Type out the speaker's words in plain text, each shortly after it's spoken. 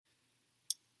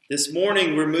This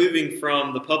morning we're moving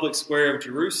from the public square of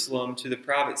Jerusalem to the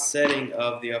private setting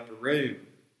of the upper room.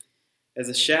 As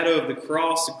the shadow of the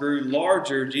cross grew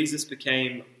larger, Jesus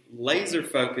became laser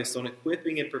focused on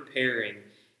equipping and preparing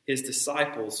his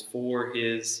disciples for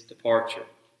his departure.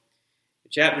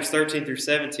 Chapters 13 through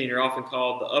 17 are often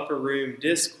called the upper room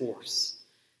discourse.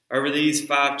 Over these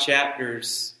 5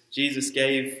 chapters, Jesus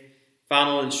gave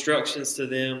final instructions to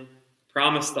them,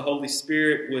 promised the Holy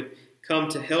Spirit would come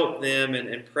to help them,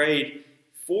 and prayed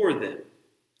for them.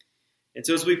 And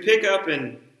so as we pick up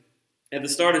at the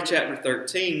start of chapter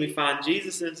 13, we find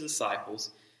Jesus and his disciples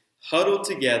huddled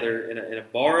together in a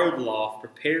borrowed loft,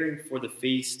 preparing for the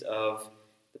feast of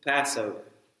the Passover.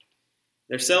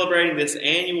 They're celebrating this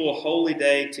annual holy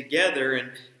day together,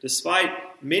 and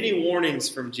despite many warnings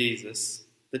from Jesus,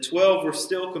 the 12 were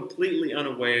still completely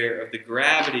unaware of the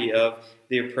gravity of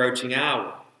the approaching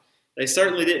hour. They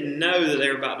certainly didn't know that they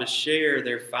were about to share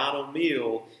their final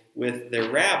meal with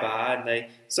their rabbi, and they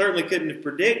certainly couldn't have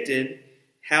predicted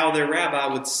how their rabbi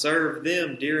would serve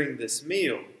them during this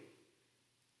meal,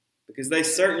 because they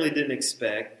certainly didn't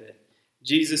expect that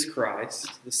Jesus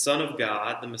Christ, the Son of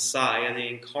God, the Messiah, the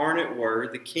incarnate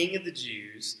Word, the King of the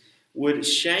Jews, would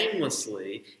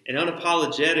shamelessly and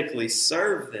unapologetically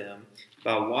serve them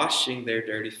by washing their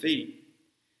dirty feet.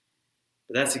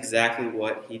 But that's exactly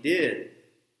what he did.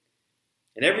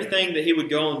 And everything that he would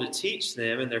go on to teach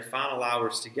them in their final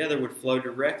hours together would flow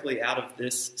directly out of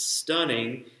this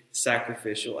stunning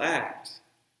sacrificial act.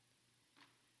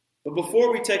 But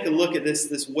before we take a look at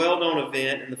this well-known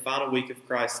event in the final week of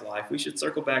Christ's life, we should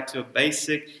circle back to a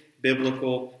basic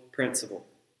biblical principle,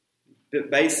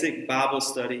 basic Bible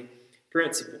study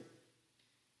principle.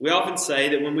 We often say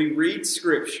that when we read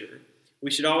Scripture,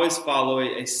 we should always follow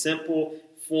a simple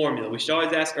formula. We should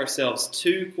always ask ourselves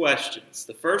 2 questions.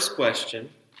 The first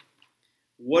question,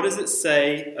 what does it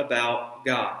say about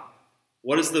God?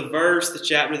 What is the verse, the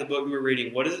chapter of the book we're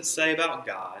reading? What does it say about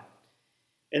God?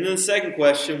 And then the second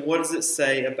question, what does it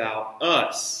say about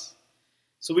us?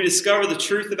 So we discover the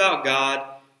truth about God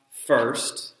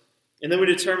first, and then we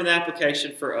determine the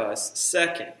application for us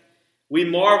second. We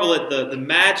marvel at the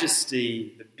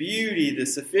majesty, the beauty, the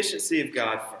sufficiency of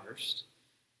God first.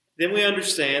 Then we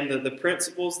understand the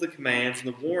principles, the commands,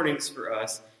 and the warnings for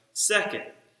us second.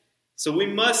 So we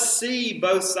must see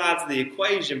both sides of the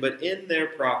equation, but in their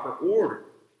proper order.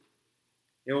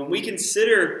 When we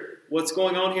consider what's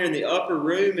going on here in the upper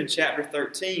room in chapter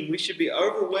 13, we should be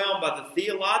overwhelmed by the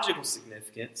theological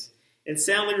significance and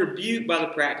soundly rebuked by the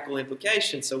practical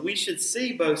implications. So we should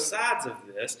see both sides of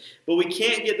this, but we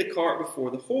can't get the cart before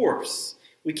the horse.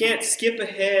 We can't skip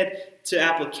ahead to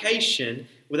application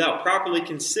without properly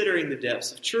considering the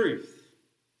depths of truth.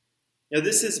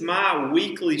 This is my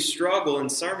weekly struggle in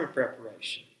sermon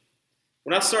preparation.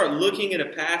 When I start looking at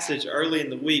a passage early in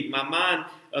the week, my mind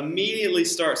immediately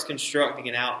starts constructing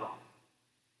an outline.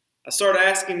 I start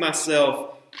asking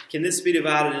myself, can this be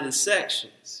divided into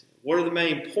sections? What are the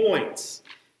main points?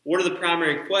 What are the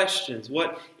primary questions?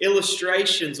 What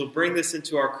illustrations will bring this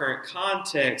into our current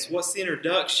context? What's the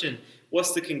introduction?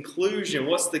 What's the conclusion?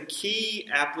 What's the key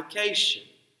application?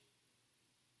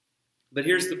 But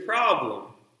here's the problem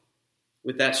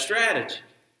with that strategy.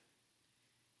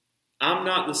 I'm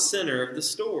not the center of the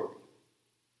story.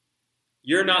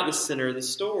 You're not the center of the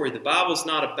story. The Bible's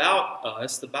not about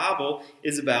us. The Bible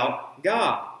is about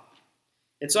God.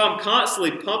 And so I'm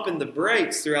constantly pumping the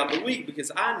brakes throughout the week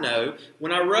because I know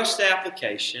when I rush to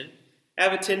application, I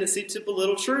have a tendency to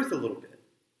belittle truth a little bit.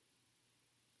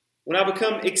 When I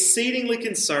become exceedingly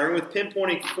concerned with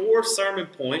pinpointing 4 sermon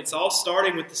points, all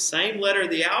starting with the same letter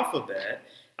of the alphabet,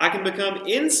 I can become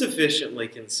insufficiently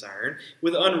concerned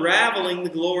with unraveling the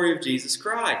glory of Jesus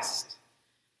Christ.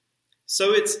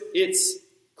 So it's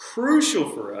crucial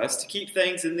for us to keep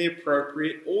things in the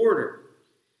appropriate order,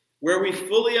 where we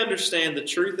fully understand the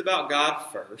truth about God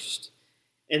first,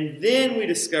 and then we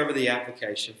discover the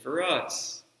application for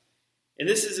us. And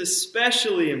this is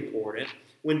especially important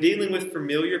when dealing with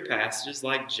familiar passages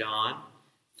like John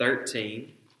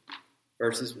 13,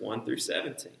 verses 1 through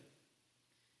 17.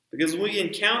 Because when we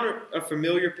encounter a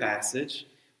familiar passage,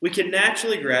 we can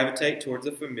naturally gravitate towards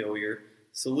a familiar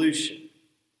solution.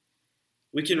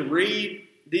 We can read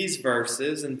these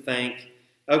verses and think,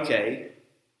 okay,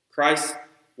 Christ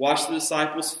washed the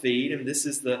disciples' feet, and this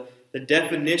is the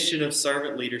definition of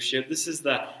servant leadership. This is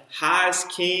the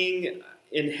highest king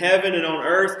in heaven and on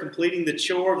earth, completing the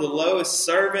chore of the lowest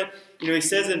servant. He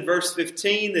says in verse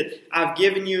 15 that I've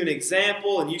given you an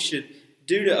example, and you should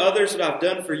do to others what I've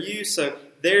done for you. So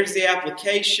there's the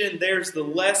application, there's the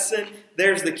lesson,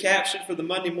 there's the caption for the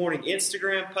Monday morning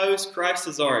Instagram post. Christ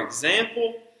is our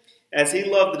example. As he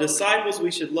loved the disciples,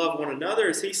 we should love one another.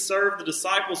 As he served the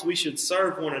disciples, we should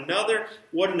serve one another.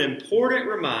 What an important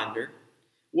reminder.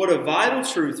 What a vital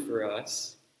truth for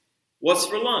us. What's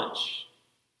for lunch?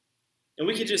 And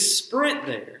we could just sprint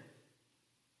there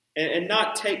and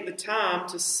not take the time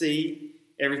to see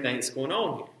everything that's going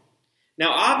on here.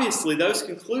 Now, obviously, those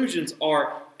conclusions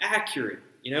are accurate.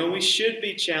 We should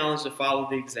be challenged to follow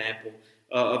the example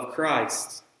of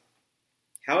Christ.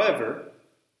 However,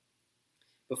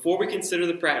 before we consider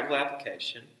the practical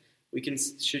application, we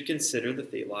should consider the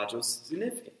theological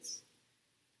significance.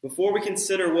 Before we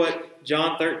consider what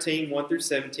John 13, 1 through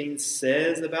 17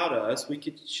 says about us, we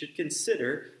should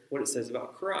consider what it says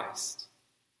about Christ.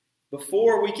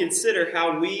 Before we consider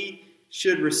how we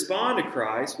should respond to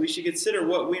Christ, we should consider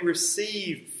what we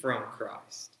receive from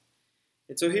Christ.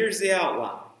 And so here's the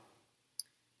outline.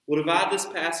 We'll divide this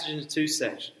passage into two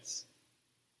sections.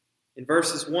 In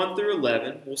verses 1 through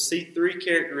 11, we'll see three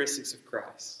characteristics of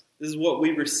Christ. This is what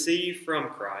we receive from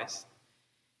Christ.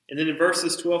 And then in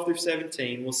verses 12 through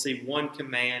 17, we'll see one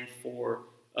command for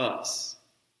us.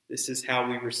 This is how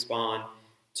we respond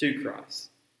to Christ.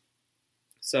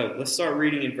 So let's start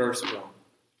reading in verse 1.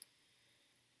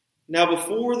 Now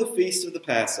before the feast of the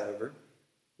Passover,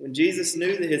 when Jesus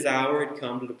knew that his hour had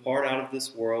come to depart out of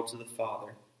this world to the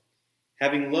Father,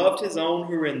 having loved his own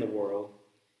who were in the world,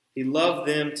 he loved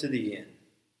them to the end.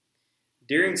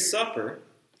 During supper,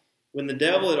 when the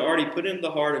devil had already put into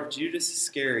the heart of Judas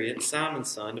Iscariot, Simon's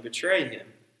son, to betray him,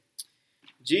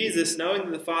 Jesus, knowing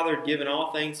that the Father had given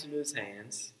all things into his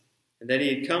hands, and that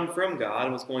he had come from God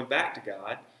and was going back to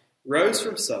God, rose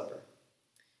from supper.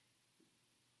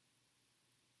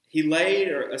 He laid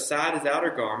aside his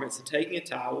outer garments, and taking a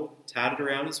towel, tied it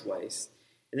around his waist.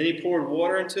 And then he poured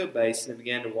water into a basin and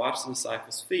began to wash the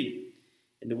disciples' feet,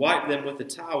 and to wipe them with the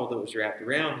towel that was wrapped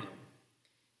around him.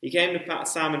 He came to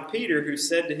Simon Peter, who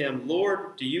said to him,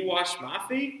 Lord, do you wash my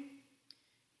feet?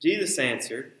 Jesus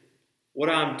answered, What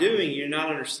I am doing you do not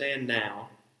understand now,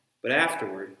 but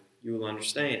afterward you will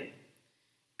understand.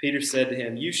 Peter said to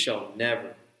him, You shall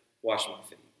never wash my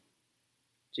feet.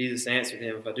 Jesus answered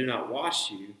him, If I do not wash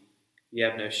you, you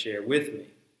have no share with me.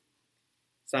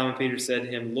 Simon Peter said to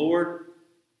him, Lord,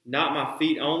 not my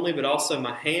feet only, but also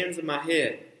my hands and my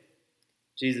head.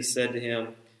 Jesus said to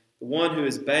him, The one who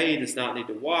is bathed does not need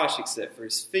to wash except for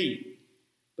his feet,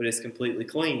 but is completely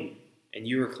clean, and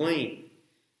you are clean,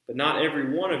 but not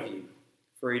every one of you.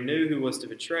 For he knew who was to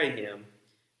betray him.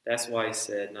 That's why he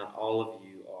said, Not all of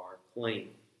you are clean.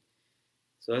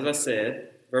 So as I said,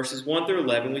 verses 1 through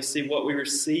 11, we see what we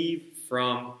receive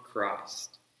from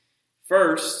Christ.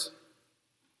 First,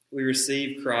 we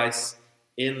receive Christ's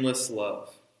endless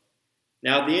love.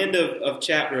 Now, at the end of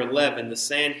chapter 11, the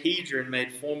Sanhedrin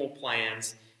made formal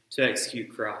plans to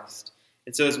execute Christ.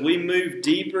 And so as we move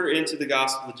deeper into the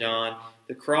Gospel of John,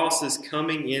 the cross is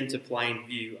coming into plain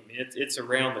view. I mean, it's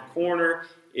around the corner.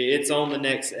 It's on the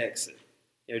next exit.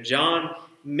 John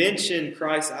mentioned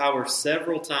Christ's hour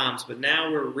several times, but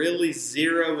now we're really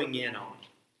zeroing in on it.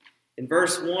 In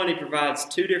verse 1, he provides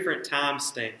two different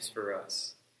timestamps for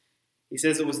us. He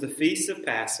says it was the Feast of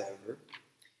Passover,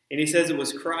 and he says it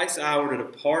was Christ's hour to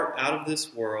depart out of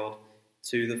this world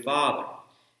to the Father.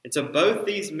 And so both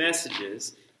these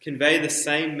messages convey the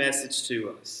same message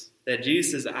to us, that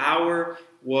Jesus' hour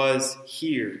was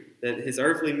here, that his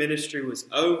earthly ministry was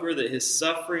over, that his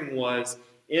suffering was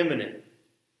imminent.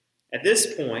 At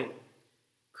this point,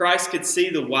 Christ could see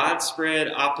the widespread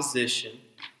opposition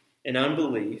and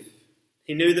unbelief.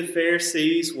 He knew the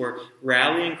Pharisees were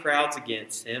rallying crowds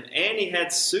against him, and he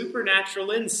had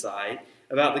supernatural insight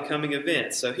about the coming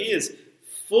events. So he is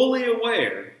fully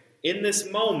aware in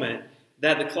this moment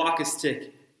that the clock is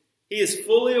ticking. He is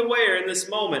fully aware in this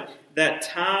moment that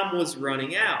time was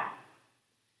running out.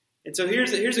 And so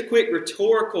here's a quick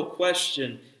rhetorical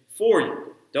question for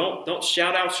you. Don't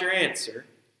shout out your answer.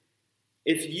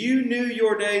 If you knew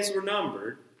your days were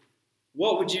numbered,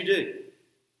 what would you do?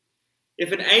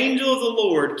 If an angel of the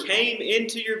Lord came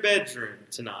into your bedroom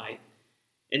tonight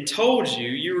and told you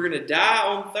you were going to die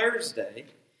on Thursday,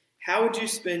 how would you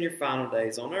spend your final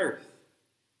days on earth?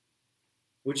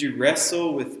 Would you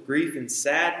wrestle with grief and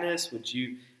sadness? Would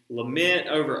you lament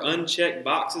over unchecked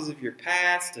boxes of your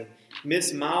past and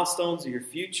miss milestones of your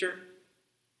future?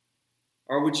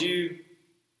 Or would you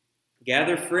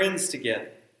gather friends together,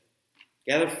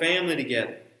 gather family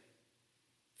together,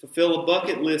 fulfill a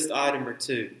bucket list item or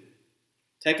two,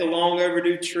 take a long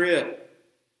overdue trip,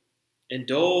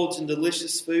 indulge in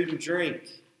delicious food and drink?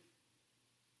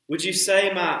 Would you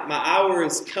say, my hour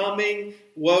is coming,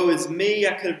 woe is me,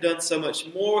 I could have done so much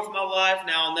more with my life,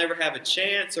 now I'll never have a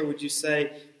chance? Or would you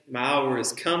say, my hour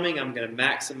is coming, I'm going to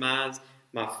maximize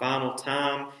my final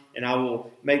time, and I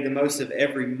will make the most of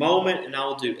every moment, and I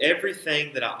will do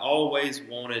everything that I always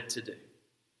wanted to do.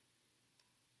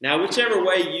 Now, whichever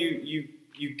way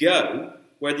you go,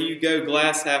 whether you go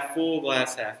glass half full,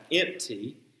 glass half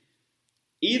empty,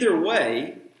 either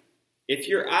way, if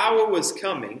your hour was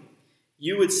coming,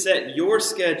 you would set your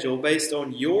schedule based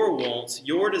on your wants,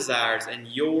 your desires, and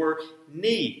your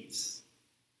needs.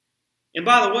 And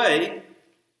by the way,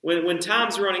 when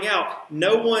time's running out,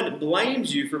 no one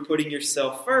blames you for putting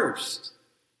yourself first.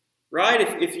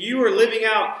 Right? If you are living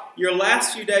out your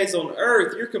last few days on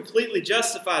earth, you're completely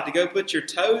justified to go put your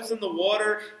toes in the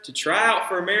water, to try out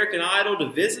for American Idol,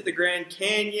 to visit the Grand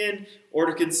Canyon, or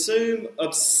to consume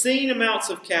obscene amounts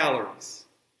of calories.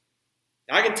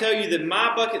 I can tell you that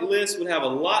my bucket list would have a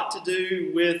lot to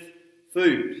do with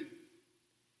food.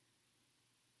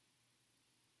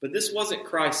 But this wasn't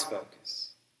Christ's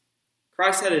focus.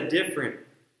 Christ had a different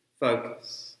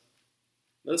focus.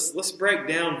 Let's break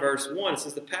down verse 1. It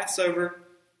says, the Passover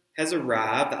has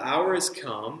arrived. The hour has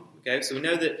come. Okay, so we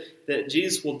know that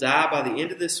Jesus will die by the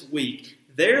end of this week.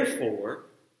 Therefore,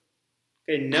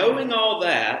 knowing all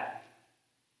that,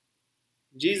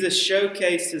 Jesus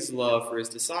showcased his love for his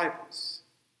disciples.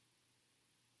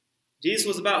 Jesus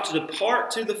was about to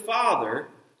depart to the Father,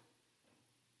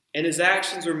 and his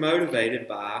actions were motivated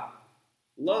by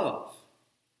love.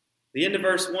 The end of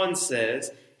verse 1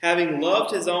 says, having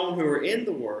loved his own who were in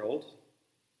the world,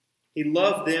 he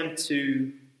loved them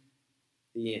to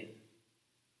the end.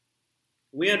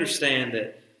 We understand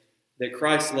that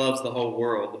Christ loves the whole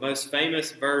world. The most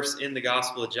famous verse in the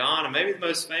Gospel of John, and maybe the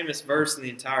most famous verse in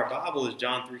the entire Bible, is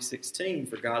John 3:16.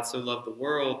 For God so loved the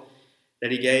world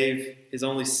that he gave his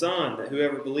only Son, that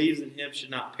whoever believes in him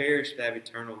should not perish but have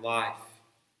eternal life.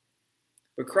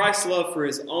 But Christ's love for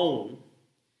his own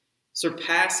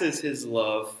surpasses his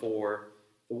love for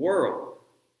the world.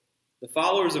 The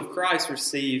followers of Christ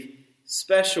receive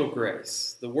special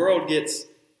grace. The world gets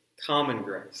common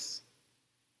grace.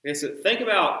 Okay, so think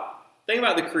about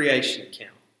the creation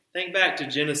account. Think back to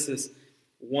Genesis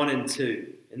 1 and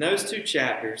 2. In those two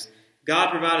chapters,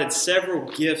 God provided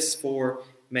several gifts for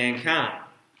mankind.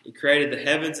 He created the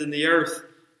heavens and the earth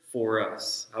for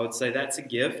us. I would say that's a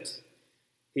gift.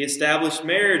 He established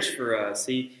marriage for us.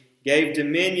 He gave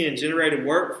dominion, generated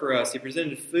work for us. He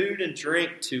presented food and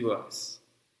drink to us.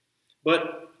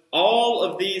 But all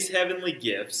of these heavenly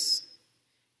gifts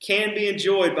can be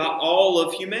enjoyed by all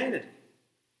of humanity.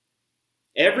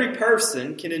 Every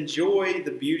person can enjoy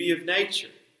the beauty of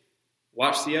nature.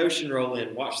 Watch the ocean roll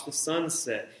in, watch the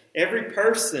sunset. Every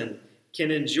person can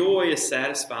enjoy a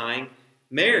satisfying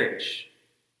marriage.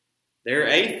 There are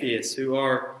atheists who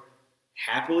are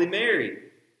happily married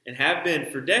and have been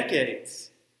for decades.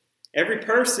 Every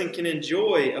person can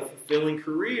enjoy a fulfilling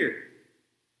career.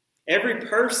 Every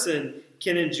person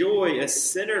can enjoy a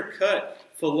center-cut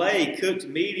filet cooked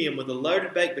medium with a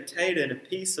loaded baked potato and a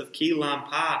piece of key lime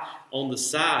pie on the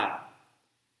side.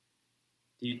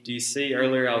 Do you see,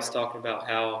 earlier I was talking about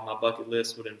how my bucket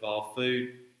list would involve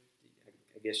food.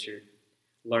 I guess you're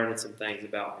learning some things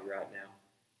about me right now.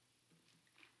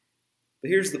 But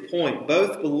here's the point.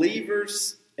 Both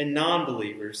believers and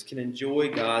non-believers can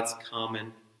enjoy God's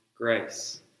common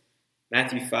grace.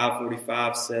 Matthew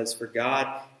 5:45 says, for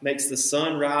God makes the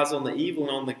sun rise on the evil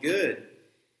and on the good,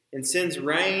 and sends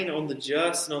rain on the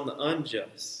just and on the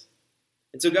unjust.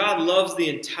 And so God loves the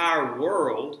entire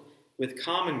world with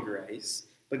common grace,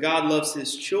 but God loves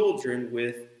his children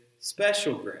with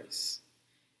special grace.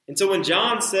 And so when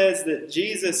John says that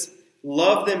Jesus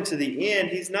loved them to the end,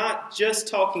 he's not just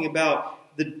talking about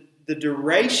the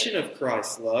duration of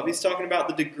Christ's love. He's talking about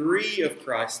the degree of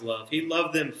Christ's love. He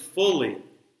loved them fully,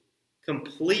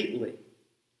 completely,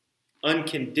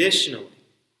 unconditionally.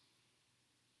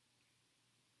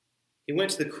 He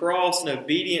went to the cross in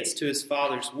obedience to his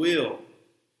Father's will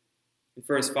and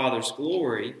for his Father's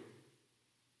glory,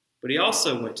 but he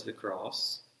also went to the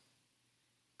cross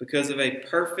because of a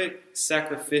perfect,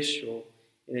 sacrificial,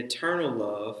 and eternal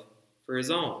love for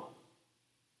his own.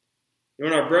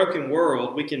 In our broken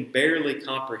world, we can barely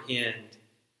comprehend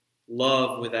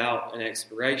love without an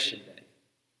expiration date.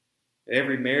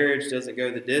 Every marriage doesn't go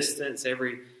the distance.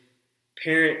 Every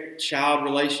parent-child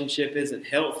relationship isn't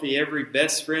healthy. Every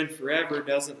best friend forever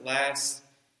doesn't last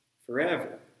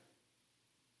forever.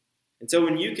 And so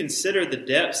when you consider the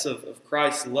depths of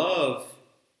Christ's love,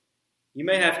 you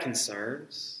may have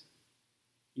concerns.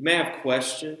 You may have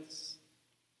questions.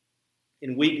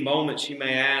 In weak moments, you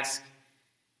may ask,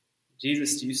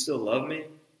 Jesus, do you still love me?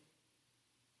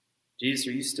 Jesus,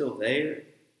 are you still there?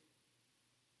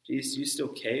 Jesus, do you still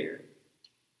care?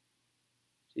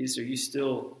 Jesus, are you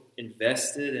still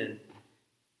invested in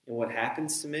in what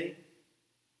happens to me?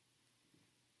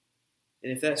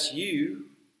 And if that's you,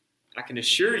 I can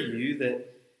assure you that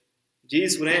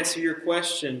Jesus would answer your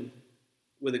question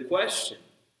with a question.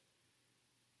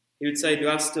 He would say, do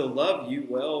I still love you?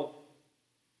 Well,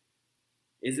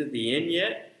 is it the end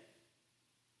yet?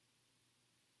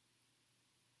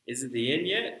 Is it the end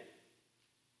yet?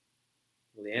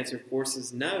 Well, the answer, of course,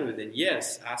 is no. Then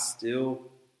yes, I still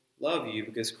love you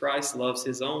because Christ loves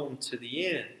his own to the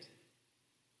end.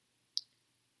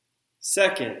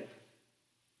 Second,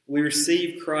 we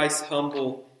receive Christ's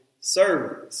humble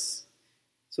servants.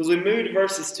 So as we move to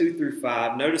verses 2 through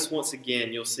 5, notice once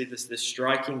again, you'll see this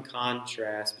striking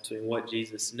contrast between what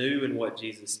Jesus knew and what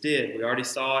Jesus did. We already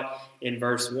saw it in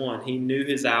verse 1. He knew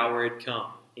his hour had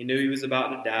come. He knew he was about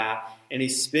to die, and he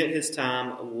spent his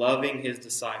time loving his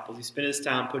disciples. He spent his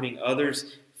time putting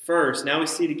others first. Now we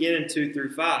see it again in 2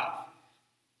 through 5.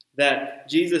 That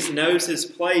Jesus knows his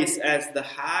place as the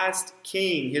highest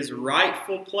king, his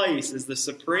rightful place as the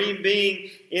supreme being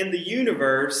in the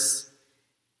universe,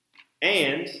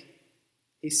 and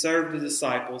he served the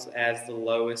disciples as the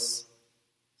lowest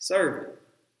servant.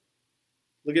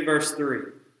 Look at verse 3.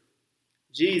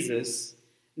 Jesus,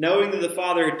 knowing that the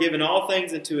Father had given all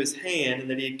things into his hand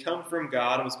and that he had come from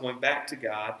God and was going back to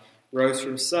God, rose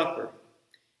from supper.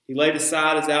 He laid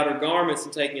aside his outer garments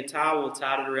and taking a towel,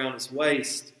 tied it around his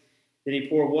waist. Then he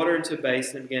poured water into a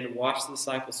basin and began to wash the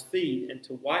disciples' feet and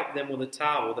to wipe them with a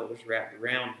towel that was wrapped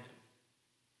around him.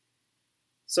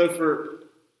 So for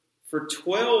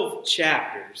 12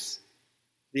 chapters,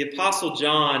 the Apostle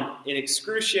John, in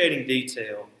excruciating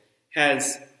detail,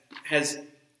 has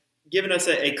given us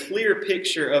a clear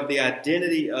picture of the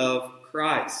identity of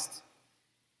Christ.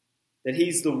 That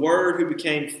he's the Word who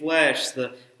became flesh,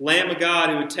 the Lamb of God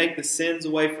who would take the sins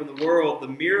away from the world, the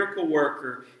miracle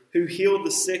worker who healed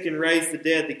the sick and raised the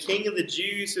dead, the King of the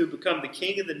Jews who had become the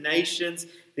King of the nations,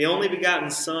 the only begotten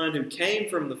Son who came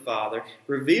from the Father,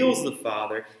 reveals the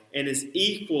Father, and is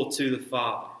equal to the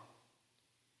Father.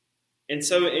 And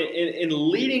so in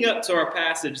leading up to our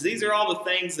passage, these are all the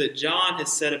things that John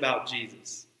has said about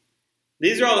Jesus.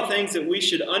 These are all the things that we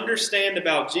should understand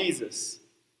about Jesus.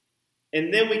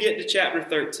 And then we get to chapter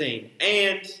 13,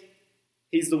 and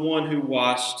he's the one who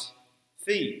washed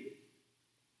feet.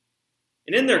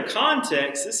 And in their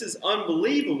context, this is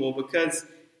unbelievable because,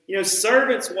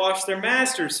 servants wash their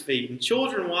master's feet, and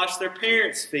children wash their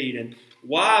parents' feet, and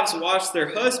wives wash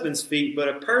their husbands' feet, but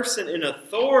a person in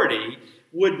authority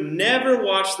would never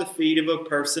wash the feet of a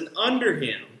person under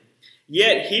him.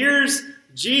 Yet here's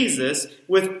Jesus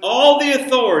with all the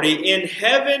authority in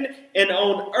heaven and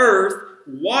on earth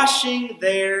washing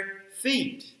their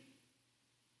feet.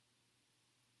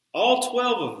 All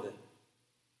 12 of them.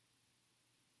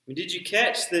 Did you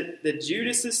catch that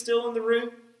Judas is still in the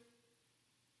room?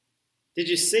 Did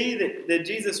you see that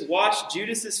Jesus washed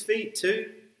Judas's feet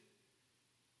too?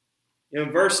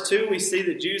 In verse 2, we see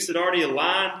that Judas had already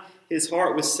aligned his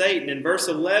heart with Satan. In verse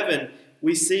 11,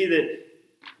 we see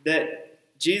that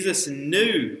Jesus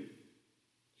knew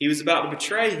he was about to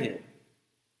betray him.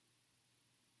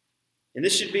 And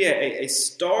this should be a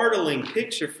startling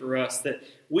picture for us, that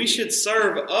we should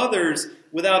serve others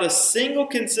without a single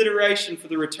consideration for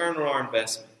the return on our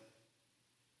investment.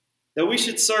 That we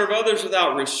should serve others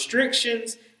without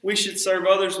restrictions. We should serve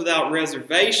others without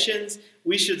reservations.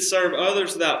 We should serve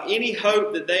others without any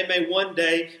hope that they may one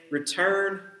day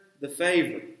return the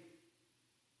favor.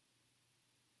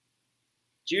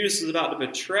 Judas was about to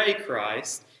betray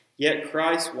Christ, yet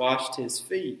Christ washed his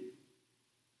feet.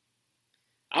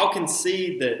 I'll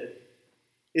concede that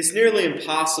it's nearly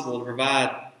impossible to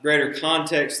provide greater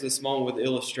context to this moment with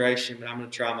illustration, but I'm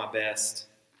going to try my best.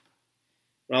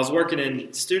 When I was working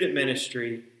in student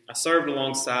ministry, I served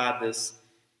alongside this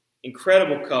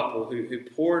incredible couple who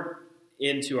poured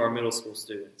into our middle school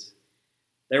students.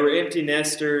 They were empty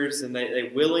nesters, and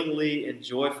they willingly and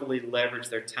joyfully leveraged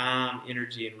their time,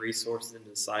 energy, and resources into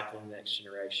discipling the next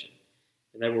generation.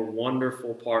 And they were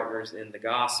wonderful partners in the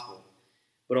gospel.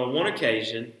 But on one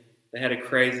occasion, they had a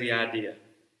crazy idea.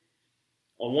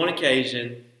 On one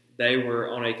occasion, they were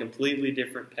on a completely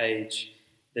different page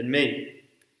than me.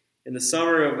 In the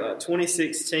summer of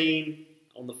 2016,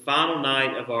 on the final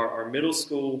night of our middle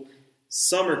school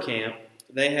summer camp,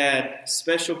 they had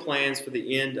special plans for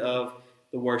the end of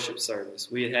the worship service.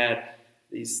 We had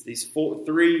these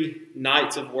 3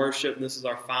 nights of worship, and this is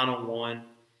our final one.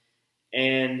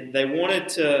 And they wanted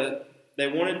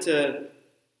to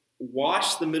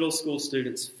wash the middle school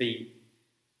students' feet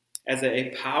as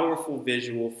a powerful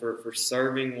visual for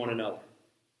serving one another.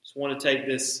 Just want to take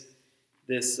this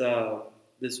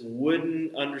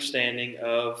wooden understanding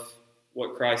of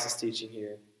what Christ is teaching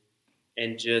here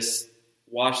and just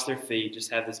wash their feet,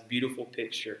 just have this beautiful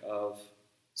picture of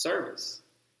service.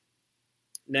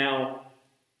 Now,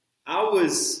 I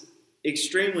was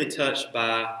extremely touched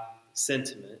by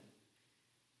sentiment,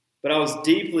 but I was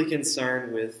deeply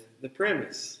concerned with the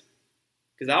premise,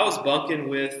 because I was bunking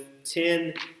with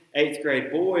 10 8th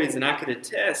grade boys, and I could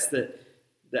attest that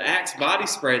the Axe body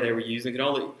spray they were using could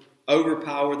only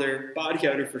overpower their body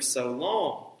odor for so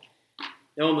long.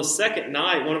 Now, on the second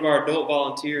night, one of our adult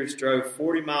volunteers drove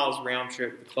 40 miles round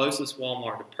trip to the closest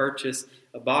Walmart to purchase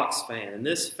a box fan. And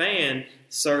this fan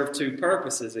served two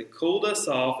purposes. It cooled us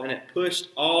off, and it pushed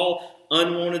all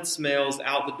unwanted smells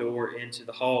out the door into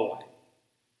the hallway.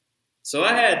 So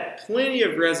I had plenty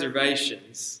of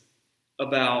reservations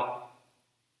about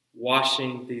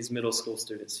washing these middle school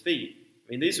students' feet.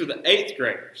 I mean, these were the 8th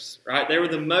graders, right? They were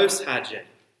the most hygienic.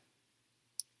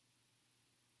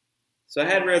 So I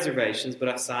had reservations, but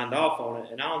I signed off on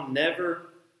it, and I'll never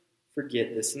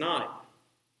forget this night.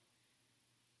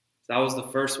 So I was the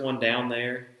first one down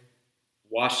there,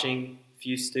 washing a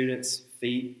few students'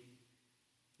 feet,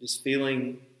 just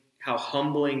feeling how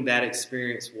humbling that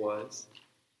experience was.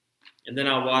 And then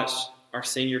I watched our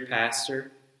senior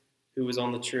pastor, who was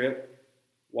on the trip,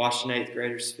 washing 8th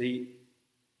graders' feet.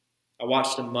 I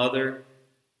watched a mother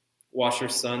wash her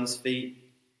son's feet.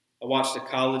 I watched a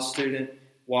college student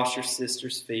wash her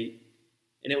sister's feet.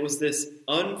 And it was this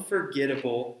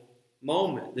unforgettable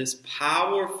moment, this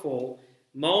powerful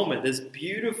moment, this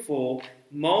beautiful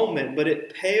moment, but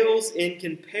it pales in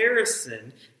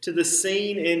comparison to the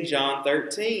scene in John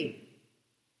 13.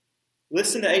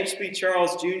 Listen to H.B.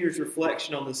 Charles Jr.'s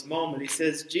reflection on this moment. He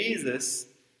says, Jesus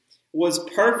was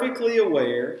perfectly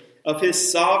aware of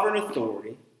his sovereign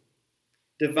authority,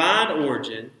 divine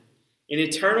origin, and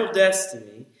eternal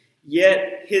destiny,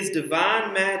 yet his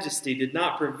divine majesty did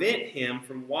not prevent him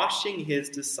from washing his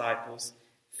disciples'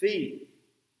 feet.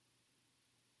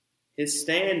 His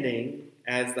standing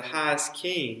as the highest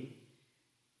king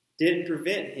didn't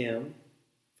prevent him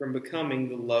from becoming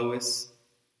the lowest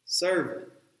servant.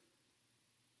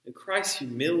 And Christ's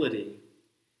humility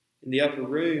in the upper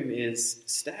room is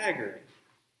staggering.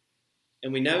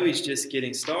 And we know he's just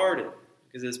getting started,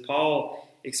 because as Paul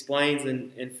explains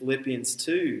in Philippians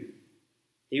 2,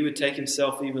 he would take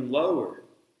himself even lower.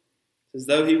 As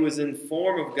though he was in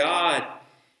form of God,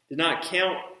 did not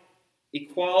count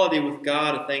equality with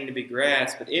God a thing to be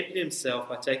grasped, but emptied himself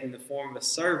by taking the form of a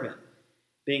servant,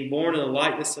 being born in the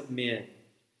likeness of men,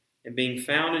 and being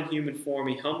found in human form,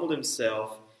 he humbled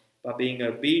himself by being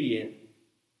obedient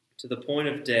to the point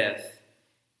of death,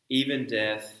 even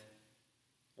death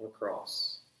on a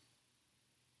cross.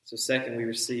 So second, we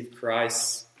receive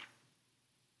Christ's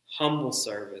humble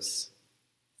service.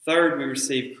 Third, we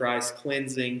receive Christ's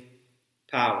cleansing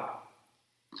power.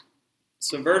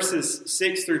 So in verses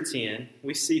 6 through 10,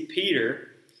 we see Peter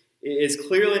is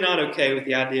clearly not okay with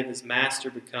the idea of his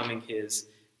master becoming his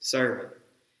servant.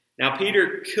 Now,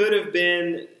 Peter could have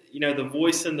been, the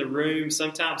voice in the room.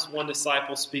 Sometimes one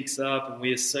disciple speaks up, and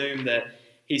we assume that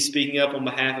he's speaking up on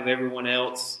behalf of everyone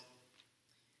else.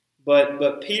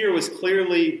 But Peter was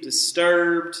clearly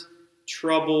disturbed,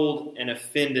 troubled, and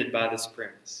offended by this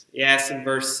premise. He asks in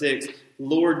verse 6,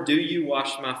 Lord, do you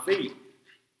wash my feet?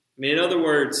 I mean, in other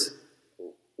words,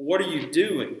 what are you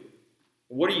doing?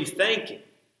 What are you thinking?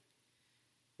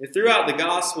 And throughout the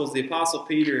Gospels, the Apostle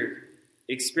Peter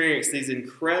experienced these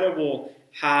incredible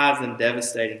highs and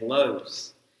devastating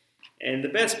lows. And the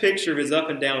best picture of his up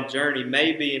and down journey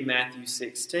may be in Matthew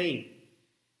 16.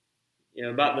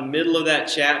 About the middle of that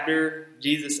chapter,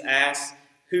 Jesus asks,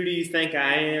 who do you think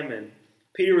I am? And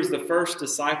Peter was the first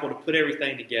disciple to put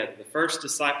everything together, the first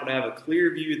disciple to have a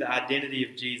clear view of the identity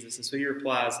of Jesus. And so he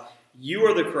replies, you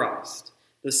are the Christ,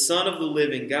 the Son of the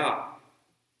living God.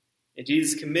 And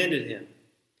Jesus commended him.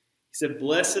 He said,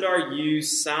 blessed are you,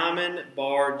 Simon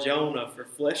Bar-Jonah, for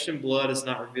flesh and blood has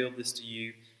not revealed this to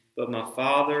you, but my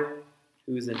Father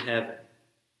who is in heaven.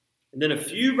 And then a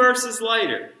few verses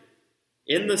later,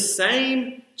 in the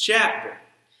same chapter,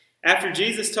 after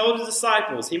Jesus told his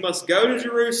disciples he must go to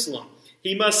Jerusalem,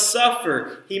 he must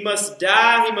suffer, he must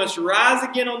die, he must rise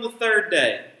again on the third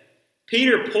day,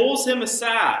 Peter pulls him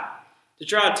aside to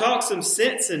try to talk some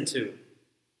sense into him.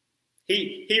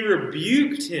 He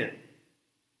rebuked him,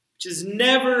 which is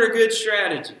never a good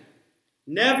strategy,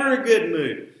 never a good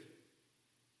move.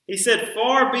 He said,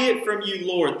 far be it from you,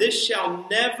 Lord, this shall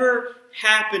never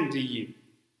happen to you.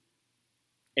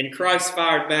 And Christ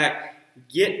fired back,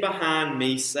 get behind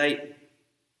me, Satan.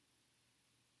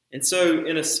 And so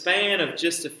in a span of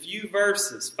just a few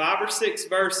verses, 5 or 6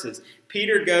 verses,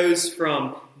 Peter goes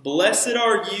from blessed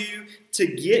are you to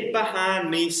get behind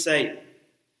me, Satan.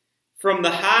 from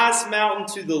the highest mountain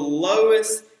to the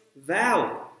lowest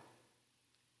valley.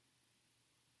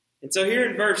 And so here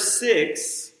in verse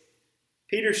 6,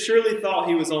 Peter surely thought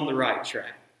he was on the right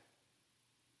track.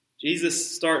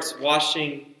 Jesus starts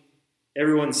washing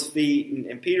everyone's feet,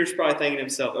 and Peter's probably thinking to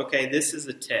himself, okay, this is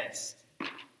a test.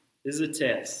 This is a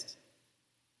test.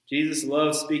 Jesus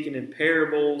loves speaking in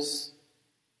parables,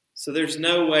 so there's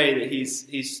no way that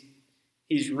he's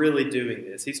really doing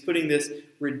this. He's putting this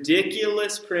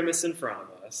ridiculous premise in front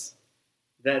of us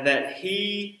that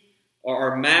he or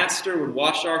our master would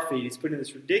wash our feet. He's putting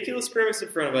this ridiculous premise in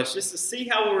front of us just to see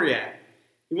how we'll react.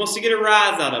 He wants to get a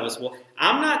rise out of us. Well,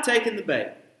 I'm not taking the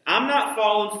bait. I'm not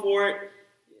falling for it.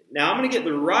 Now I'm going to get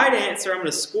the right answer. I'm going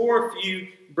to score a few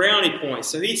brownie points.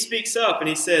 So he speaks up and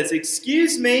he says,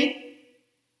 "Excuse me,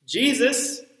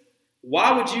 Jesus,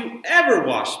 why would you ever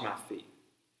wash my feet?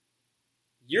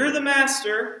 You're the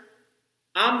master.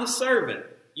 I'm the servant.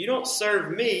 You don't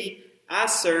serve me. I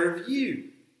serve you."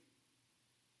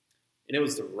 And it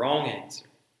was the wrong answer.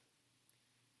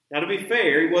 Now, to be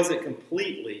fair, he wasn't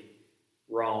completely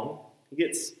wrong. He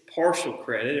gets partial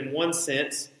credit. In one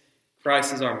sense,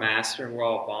 Christ is our master and we're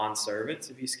all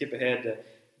bondservants. If you skip ahead to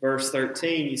verse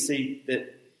 13, you see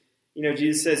that,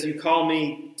 Jesus says, "You call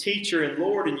me teacher and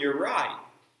Lord, and you're right."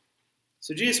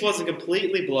 So Jesus wasn't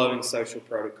completely blowing social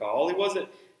protocol. He wasn't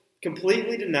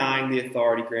completely denying the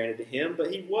authority granted to him,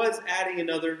 but he was adding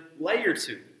another layer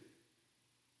to it.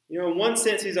 In one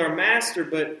sense, he's our master,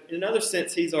 but in another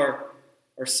sense, he's our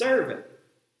servant.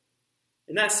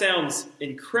 And that sounds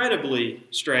incredibly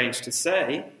strange to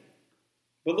say.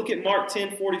 But look at Mark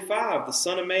 10:45. The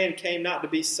Son of Man came not to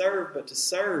be served, but to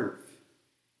serve,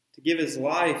 to give his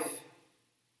life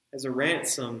as a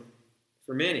ransom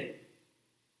for many.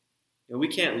 We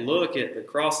can't look at the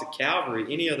cross of Calvary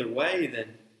any other way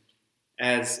than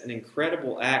as an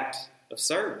incredible act of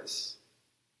service.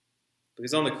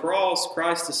 Because on the cross,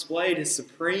 Christ displayed his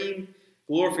supreme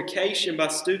glorification by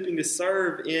stooping to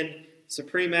serve in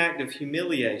supreme act of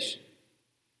humiliation.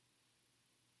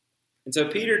 And so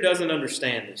Peter doesn't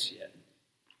understand this yet.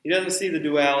 He doesn't see the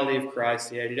duality of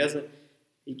Christ yet.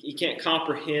 He can't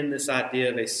comprehend this idea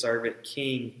of a servant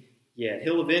king yet.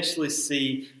 He'll eventually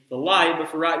see the light, but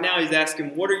for right now he's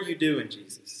asking, "What are you doing,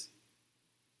 Jesus?"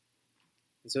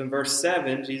 And so in verse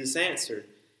 7, Jesus answered,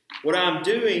 "What I'm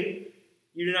doing,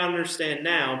 you do not understand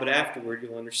now, but afterward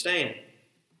you'll understand."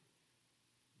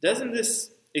 Doesn't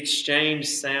this exchange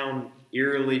sound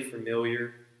eerily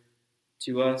familiar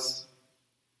to us?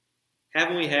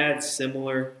 Haven't we had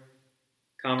similar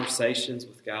conversations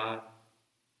with God?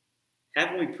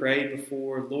 Haven't we prayed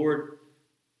before, "Lord,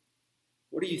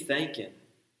 what are you thinking?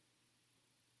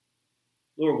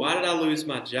 Lord, why did I lose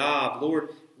my job?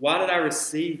 Lord, why did I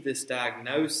receive this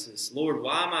diagnosis? Lord,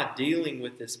 why am I dealing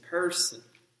with this person?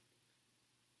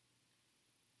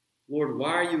 Lord,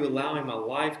 why are you allowing my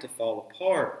life to fall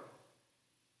apart?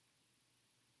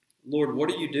 Lord, what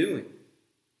are you doing?"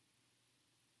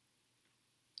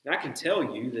 And I can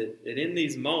tell you that in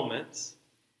these moments,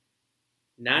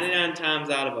 99 times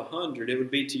out of 100, it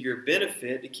would be to your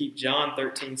benefit to keep John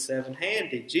 13:7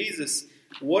 handy. "Jesus,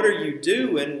 what are you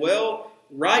doing?" Well,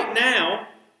 right now,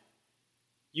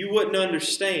 you wouldn't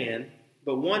understand,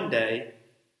 but one day,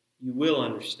 you will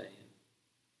understand.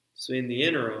 So in the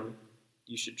interim,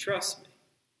 you should trust me.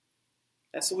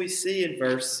 That's what we see in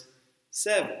verse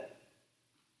 7.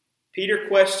 Peter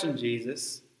questioned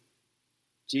Jesus.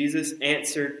 Jesus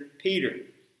answered Peter.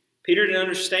 Peter didn't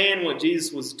understand what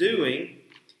Jesus was doing,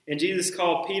 and Jesus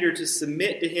called Peter to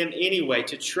submit to him anyway,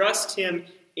 to trust him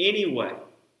anyway.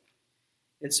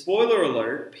 And spoiler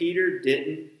alert, Peter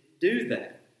didn't do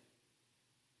that.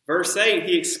 Verse 8,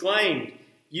 he exclaimed,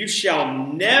 "You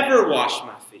shall never wash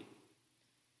my feet."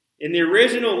 In the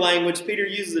original language, Peter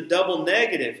uses a double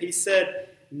negative. He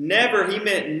said never, he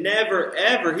meant never,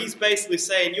 ever. He's basically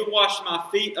saying, "You'll wash my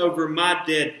feet over my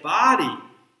dead body,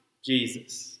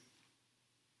 Jesus."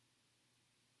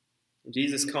 And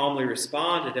Jesus calmly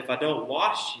responded, "If I don't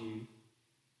wash you,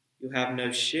 you'll have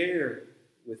no share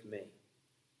with me."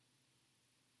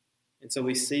 And so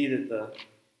we see that the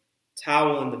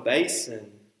towel and the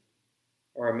basin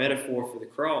are a metaphor for the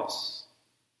cross.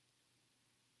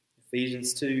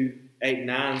 Ephesians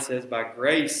 2:8-9 says, "By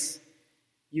grace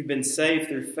you've been saved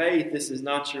through faith. This is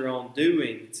not your own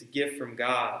doing. It's a gift from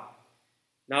God,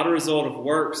 not a result of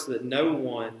works, so that no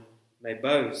one may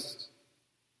boast."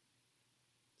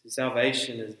 See,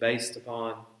 salvation is based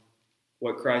upon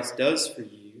what Christ does for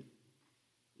you,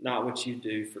 not what you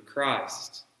do for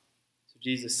Christ. So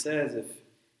Jesus says, if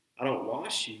I don't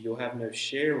wash you, you'll have no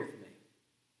share with me.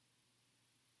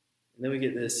 And then we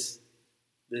get this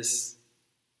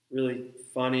really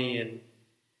funny and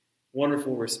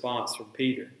Wonderful response from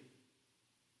Peter.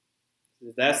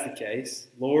 If that's the case,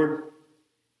 Lord,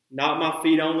 not my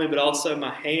feet only, but also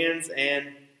my hands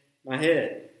and my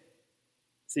head.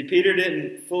 See, Peter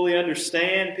didn't fully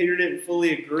understand. Peter didn't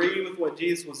fully agree with what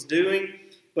Jesus was doing,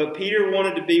 but Peter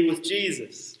wanted to be with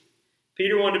Jesus.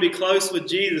 Peter wanted to be close with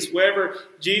Jesus. Wherever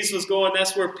Jesus was going,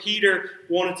 that's where Peter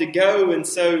wanted to go, and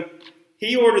so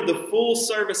he ordered the full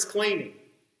service cleaning.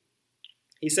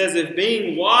 He says, if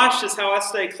being washed is how I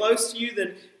stay close to you,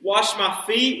 then wash my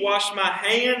feet, wash my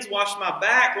hands, wash my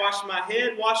back, wash my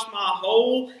head, wash my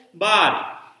whole body.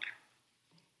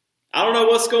 I don't know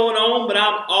what's going on, but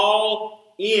I'm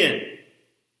all in.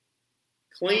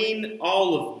 Clean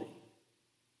all of me.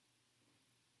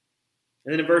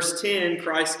 And then in verse 10,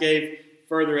 Christ gave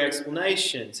further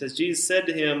explanation. It says, Jesus said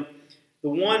to him, the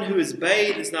one who is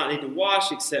bathed does not need to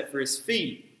wash except for his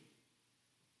feet,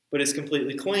 but is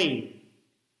completely clean.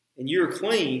 And you are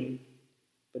clean,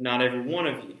 but not every one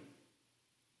of you.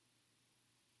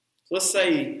 So let's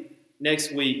say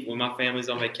next week when my family's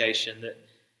on vacation that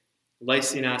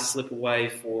Lacey and I slip away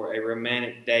for a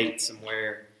romantic date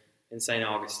somewhere in St.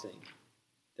 Augustine.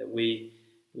 That we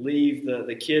leave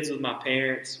the kids with my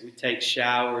parents, we take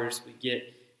showers, we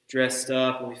get dressed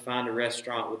up, and we find a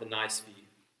restaurant with a nice view.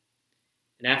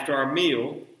 And after our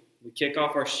meal, we kick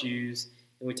off our shoes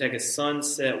and we take a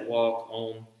sunset walk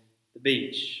on the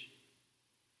beach.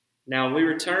 Now, when we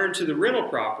return to the rental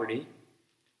property,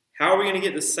 how are we going to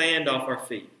get the sand off our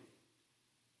feet?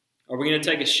 Are we going to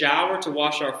take a shower to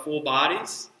wash our full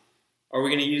bodies? Are we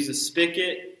going to use a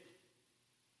spigot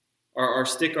or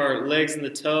stick our legs in the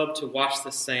tub to wash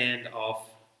the sand off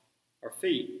our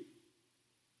feet?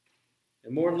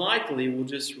 And more than likely, we'll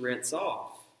just rinse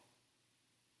off.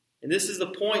 And this is the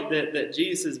point that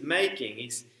Jesus is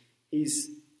making. He's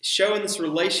showing this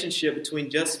relationship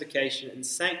between justification and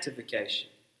sanctification.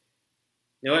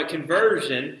 Now, at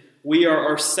conversion, we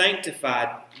are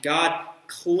sanctified. God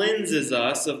cleanses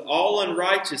us of all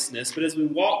unrighteousness, but as we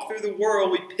walk through the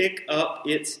world, we pick up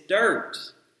its dirt.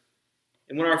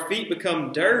 And when our feet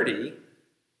become dirty,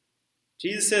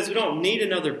 Jesus says we don't need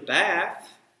another bath.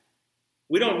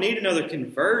 We don't need another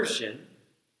conversion.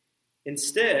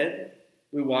 Instead,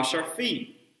 we wash our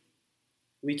feet.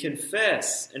 We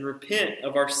confess and repent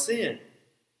of our sin.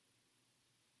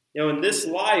 In this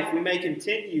life, we may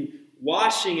continue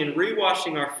washing and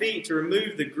rewashing our feet to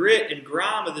remove the grit and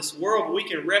grime of this world, but we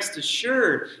can rest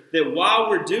assured that while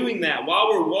we're doing that, while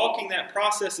we're walking that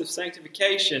process of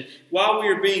sanctification, while we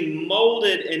are being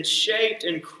molded and shaped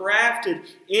and crafted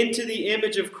into the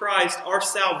image of Christ, our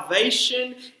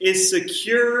salvation is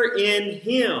secure in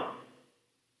Him.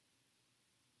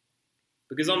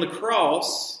 Because on the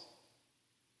cross,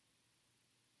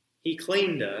 He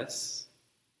cleaned us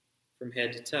from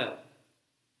head to toe.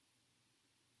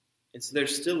 And so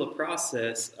there's still a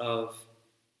process of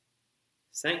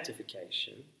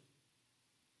sanctification.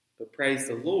 But praise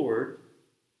the Lord,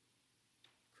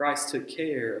 Christ took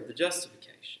care of the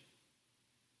justification.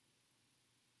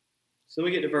 So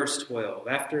we get to verse 12.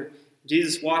 After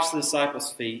Jesus washed the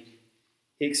disciples' feet,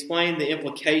 He explained the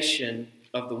implication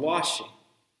of the washing.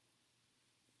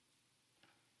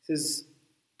 He says,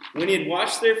 when He had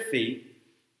washed their feet,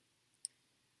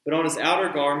 put on his outer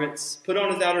garments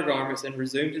and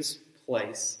resumed his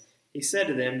place, He said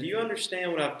to them, do you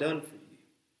understand what I've done for you?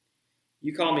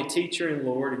 You call me teacher and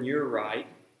Lord, and you are right,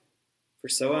 for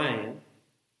so I am.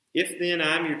 If then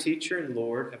I am your teacher and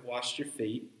Lord, have washed your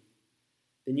feet,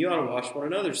 then you ought to wash one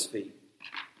another's feet.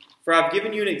 For I've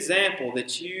given you an example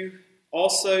that you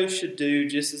also should do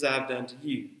just as I've done to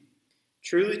you.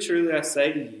 Truly, truly, I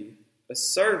say to you, a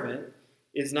servant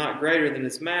is not greater than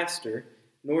his master,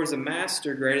 nor is a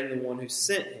master greater than the one who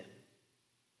sent him.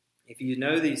 If you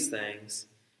know these things,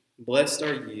 blessed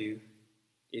are you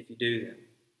if you do them.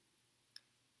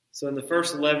 So in the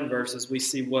first 11 verses, we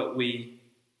see what we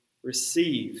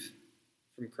receive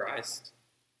from Christ.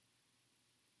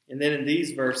 And then in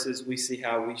these verses, we see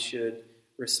how we should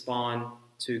respond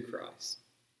to Christ.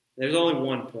 There's only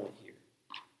one point here.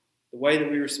 The way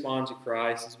that we respond to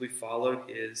Christ is we follow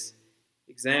His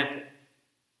example.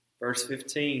 Verse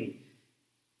 15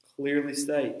 clearly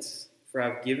states, for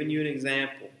I've given you an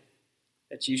example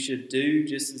that you should do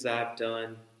just as I've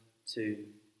done to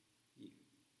you.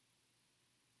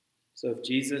 So if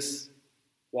Jesus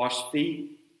washed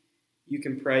feet, you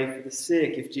can pray for the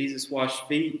sick. If Jesus washed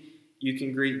feet, you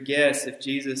can greet guests. If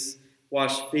Jesus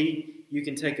washed feet, you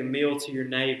can take a meal to your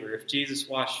neighbor. If Jesus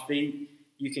washed feet,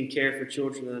 you can care for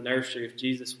children in the nursery. If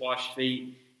Jesus washed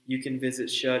feet, you can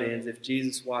visit shut-ins. If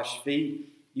Jesus washed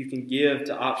feet, you can give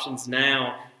to Options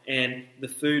Now and the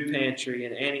food pantry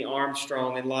and Annie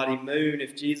Armstrong and Lottie Moon.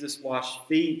 If Jesus washed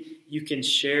feet, you can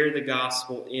share the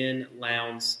gospel in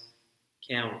Lowndes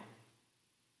County.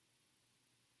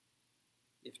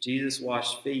 If Jesus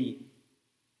washed feet,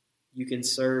 you can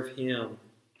serve him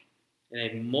in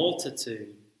a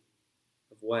multitude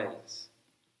of ways.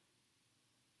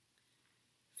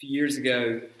 A few years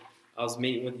ago, I was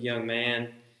meeting with a young man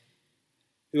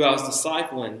who I was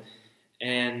discipling,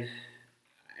 and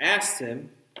I asked him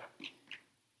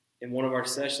in one of our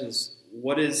sessions,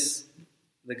 what is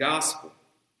the gospel?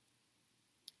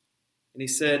 And he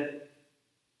said,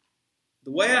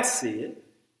 the way I see it,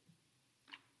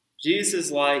 Jesus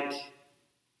is like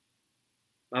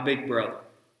my big brother.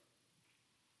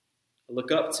 I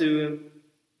look up to him.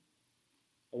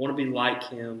 I want to be like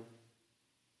him.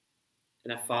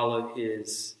 And I follow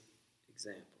his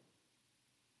example.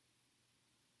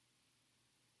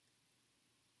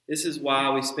 This is why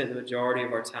we spent the majority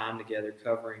of our time together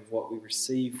covering what we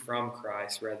receive from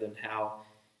Christ rather than how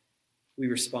we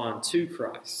respond to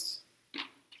Christ.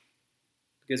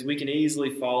 Because we can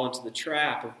easily fall into the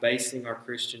trap of basing our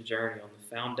Christian journey on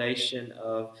the foundation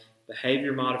of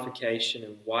behavior modification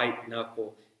and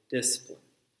white-knuckle discipline,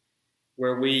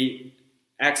 where we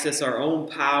access our own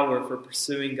power for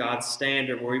pursuing God's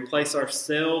standard, where we place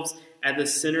ourselves at the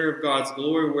center of God's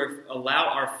glory, where we allow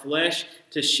our flesh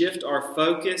to shift our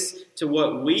focus to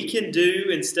what we can do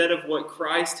instead of what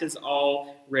Christ has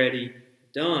already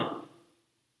done.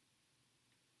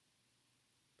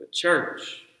 But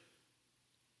church,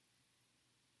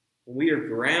 when we are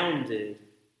grounded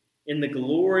in the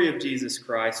glory of Jesus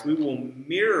Christ, we will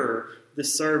mirror the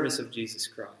service of Jesus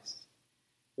Christ.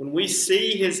 When we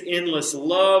see his endless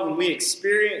love, when we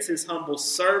experience his humble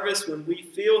service, when we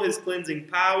feel his cleansing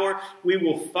power, we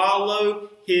will follow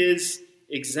his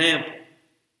example.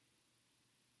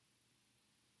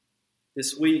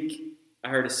 This week, I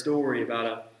heard a story about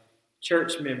a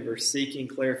church member seeking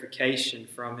clarification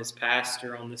from his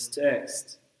pastor on this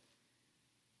text.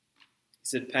 He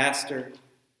said, "Pastor,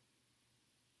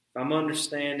 if I'm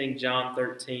understanding John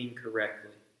 13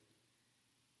 correctly,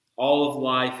 all of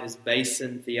life is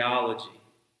basin theology.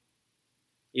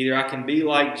 Either I can be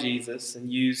like Jesus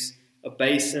and use a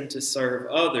basin to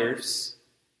serve others,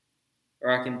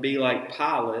 or I can be like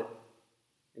Pilate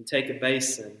and take a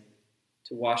basin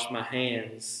to wash my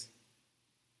hands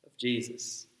of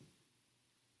Jesus."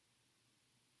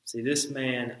 See, this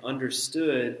man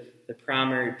understood the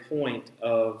primary point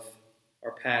of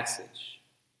our passage.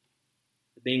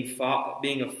 Being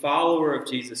a follower of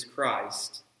Jesus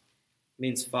Christ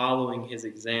means following his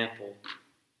example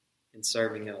and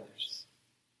serving others.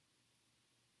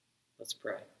 Let's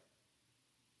pray.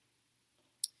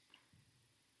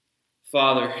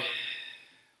 Father,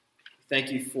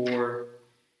 thank you for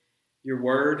your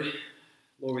word.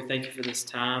 Lord, we thank you for this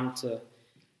time to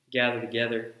gather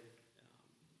together.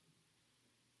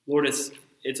 Lord,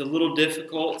 it's a little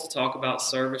difficult to talk about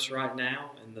service right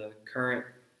now in the current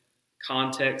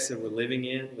context that we're living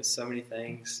in with so many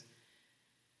things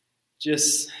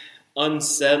just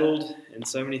unsettled and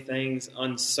so many things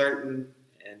uncertain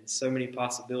and so many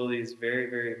possibilities very,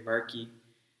 very murky.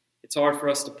 It's hard for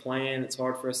us to plan. It's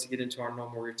hard for us to get into our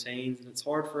normal routines. And it's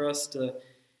hard for us to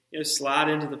slide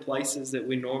into the places that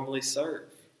we normally serve.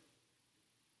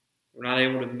 We're not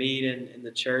able to meet in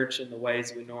the church in the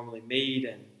ways we normally meet,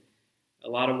 and a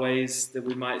lot of ways that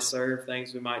we might serve,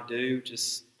 things we might do,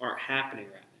 just aren't happening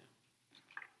right now.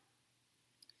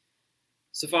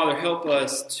 So, Father, help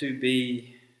us to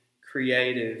be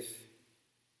creative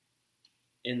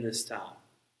in this time.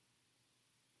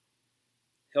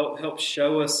 Help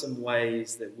show us some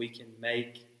ways that we can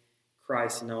make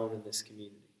Christ known in this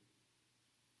community.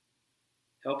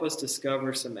 Help us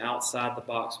discover some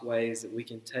outside-the-box ways that we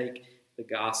can take the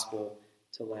gospel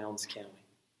to Lowndes County.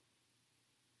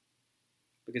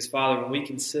 Because, Father, when we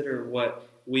consider what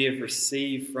we have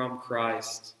received from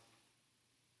Christ,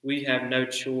 we have no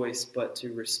choice but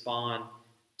to respond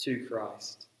to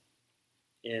Christ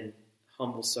in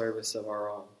humble service of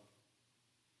our own.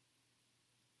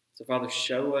 So, Father,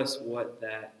 show us what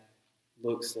that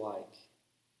looks like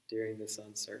during this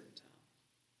uncertain time.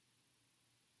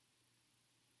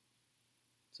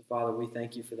 So, Father, we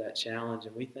thank you for that challenge,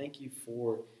 and we thank you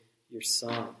for your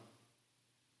Son.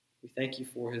 We thank you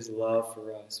for his love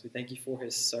for us. We thank you for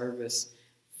his service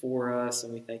for us,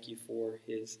 and we thank you for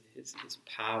his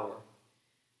power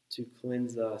to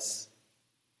cleanse us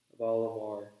of all of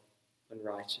our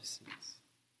unrighteousness.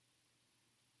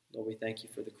 Lord, we thank you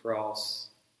for the cross.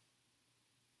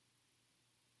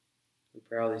 We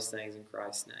pray all these things in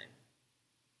Christ's name.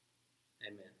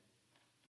 Amen.